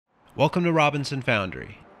Welcome to Robinson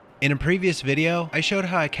Foundry. In a previous video, I showed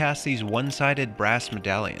how I cast these one-sided brass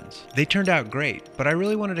medallions. They turned out great, but I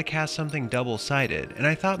really wanted to cast something double-sided, and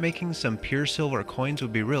I thought making some pure silver coins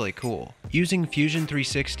would be really cool. Using Fusion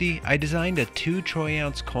 360, I designed a 2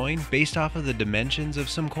 troy-ounce coin based off of the dimensions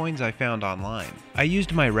of some coins I found online. I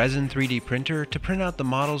used my Resin 3D printer to print out the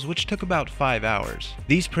models, which took about 5 hours.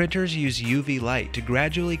 These printers use UV light to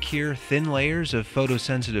gradually cure thin layers of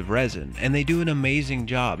photosensitive resin, and they do an amazing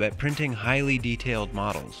job at printing highly detailed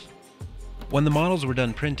models. When the models were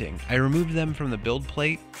done printing, I removed them from the build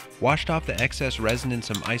plate, washed off the excess resin in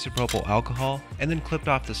some isopropyl alcohol, and then clipped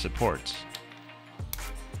off the supports.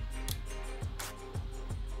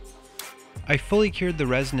 I fully cured the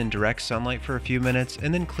resin in direct sunlight for a few minutes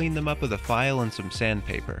and then cleaned them up with a file and some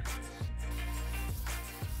sandpaper.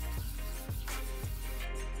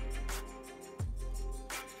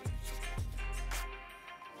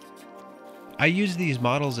 I used these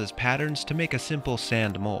models as patterns to make a simple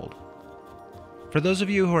sand mold. For those of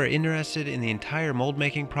you who are interested in the entire mold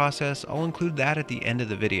making process, I'll include that at the end of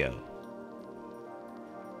the video.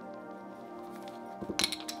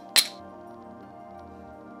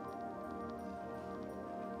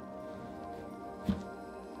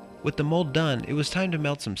 With the mold done, it was time to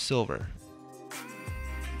melt some silver.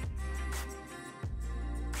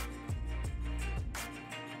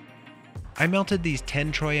 I melted these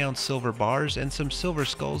 10 troy-ounce silver bars and some silver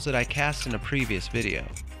skulls that I cast in a previous video.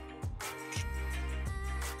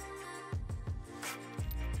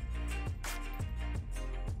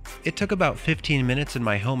 It took about 15 minutes in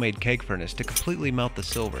my homemade keg furnace to completely melt the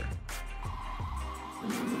silver.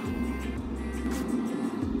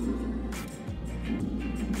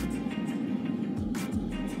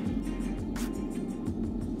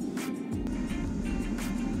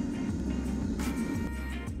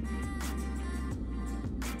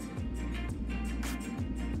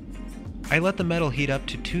 I let the metal heat up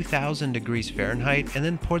to 2000 degrees Fahrenheit and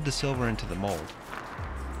then poured the silver into the mold.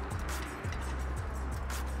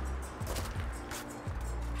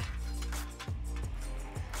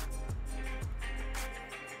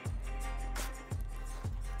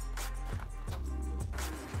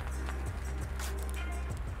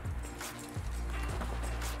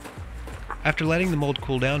 After letting the mold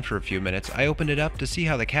cool down for a few minutes, I opened it up to see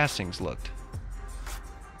how the castings looked.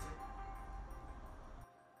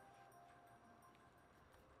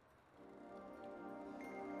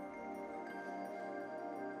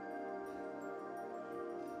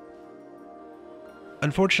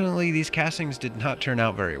 Unfortunately, these castings did not turn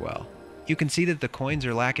out very well. You can see that the coins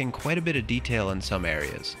are lacking quite a bit of detail in some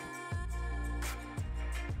areas.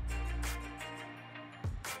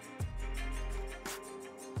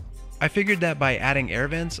 I figured that by adding air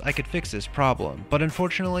vents, I could fix this problem, but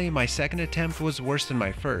unfortunately my second attempt was worse than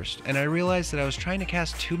my first, and I realized that I was trying to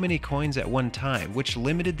cast too many coins at one time, which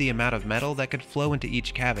limited the amount of metal that could flow into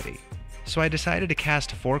each cavity. So I decided to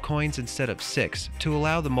cast 4 coins instead of 6 to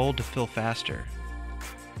allow the mold to fill faster.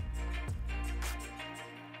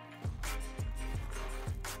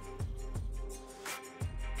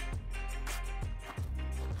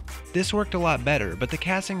 This worked a lot better, but the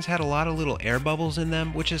castings had a lot of little air bubbles in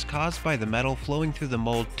them, which is caused by the metal flowing through the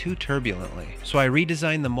mold too turbulently. So I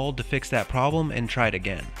redesigned the mold to fix that problem and tried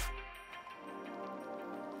again.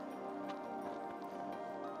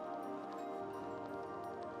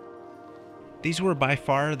 These were by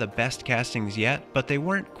far the best castings yet, but they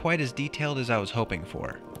weren't quite as detailed as I was hoping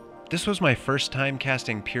for. This was my first time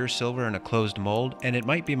casting pure silver in a closed mold, and it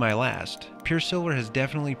might be my last. Pure silver has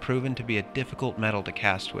definitely proven to be a difficult metal to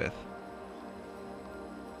cast with.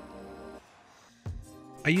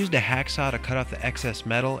 I used a hacksaw to cut off the excess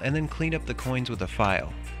metal and then cleaned up the coins with a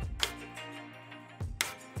file.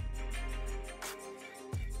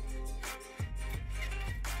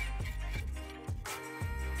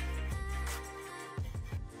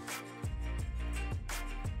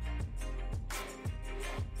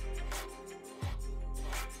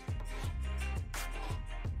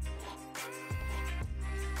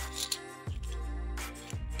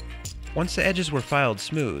 Once the edges were filed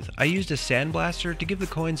smooth, I used a sandblaster to give the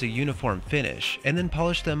coins a uniform finish, and then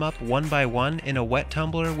polished them up one by one in a wet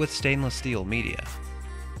tumbler with stainless steel media.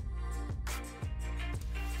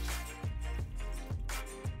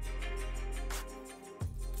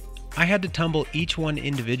 I had to tumble each one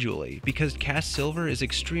individually because cast silver is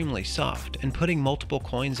extremely soft, and putting multiple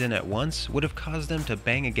coins in at once would have caused them to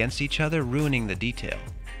bang against each other, ruining the detail.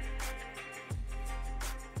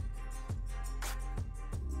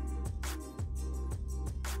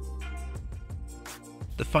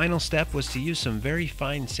 The final step was to use some very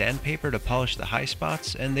fine sandpaper to polish the high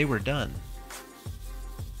spots, and they were done.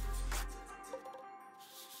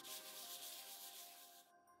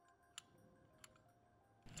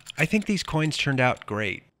 I think these coins turned out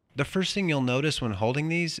great. The first thing you'll notice when holding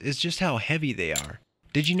these is just how heavy they are.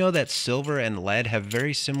 Did you know that silver and lead have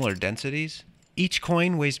very similar densities? Each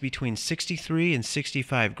coin weighs between 63 and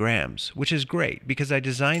 65 grams, which is great because I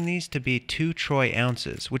designed these to be 2 troy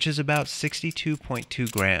ounces, which is about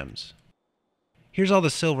 62.2 grams. Here's all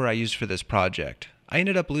the silver I used for this project. I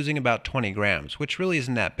ended up losing about 20 grams, which really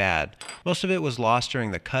isn't that bad. Most of it was lost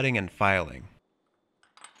during the cutting and filing.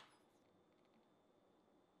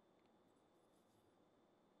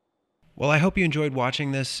 Well, I hope you enjoyed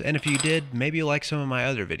watching this, and if you did, maybe you'll like some of my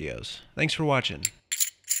other videos. Thanks for watching.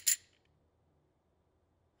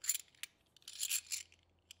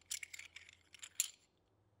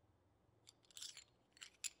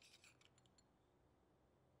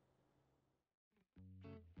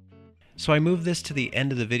 So I moved this to the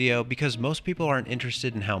end of the video because most people aren't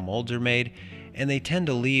interested in how molds are made, and they tend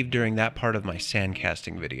to leave during that part of my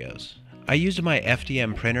sandcasting videos. I used my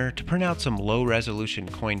FDM printer to print out some low resolution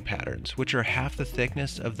coin patterns, which are half the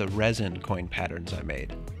thickness of the resin coin patterns I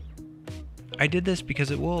made. I did this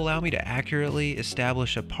because it will allow me to accurately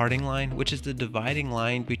establish a parting line, which is the dividing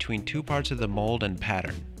line between two parts of the mold and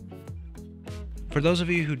pattern. For those of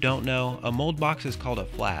you who don't know, a mold box is called a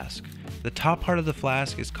flask. The top part of the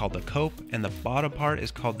flask is called the cope, and the bottom part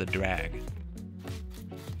is called the drag.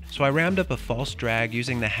 So I rammed up a false drag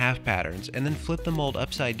using the half patterns and then flipped the mold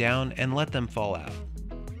upside down and let them fall out.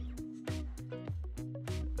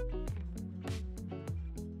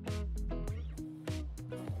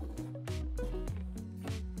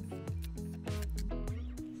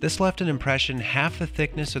 This left an impression half the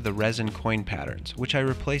thickness of the resin coin patterns, which I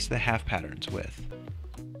replaced the half patterns with.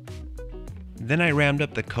 Then I rammed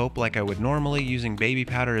up the cope like I would normally, using baby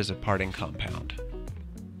powder as a parting compound.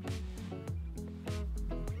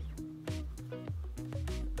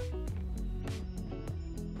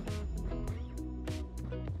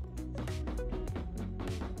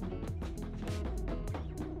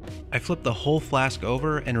 I flipped the whole flask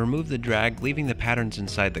over and removed the drag, leaving the patterns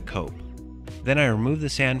inside the cope. Then I removed the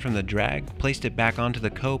sand from the drag, placed it back onto the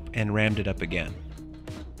cope, and rammed it up again.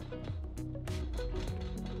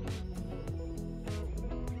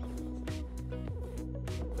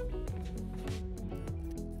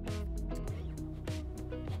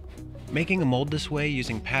 Making a mold this way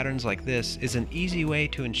using patterns like this is an easy way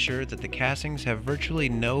to ensure that the castings have virtually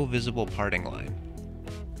no visible parting line.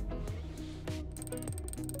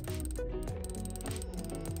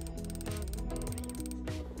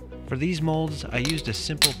 For these molds, I used a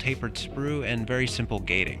simple tapered sprue and very simple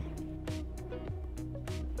gating.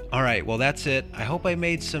 Alright, well that's it. I hope I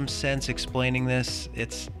made some sense explaining this.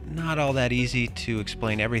 It's not all that easy to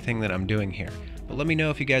explain everything that I'm doing here. But let me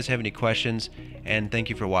know if you guys have any questions, and thank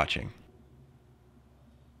you for watching.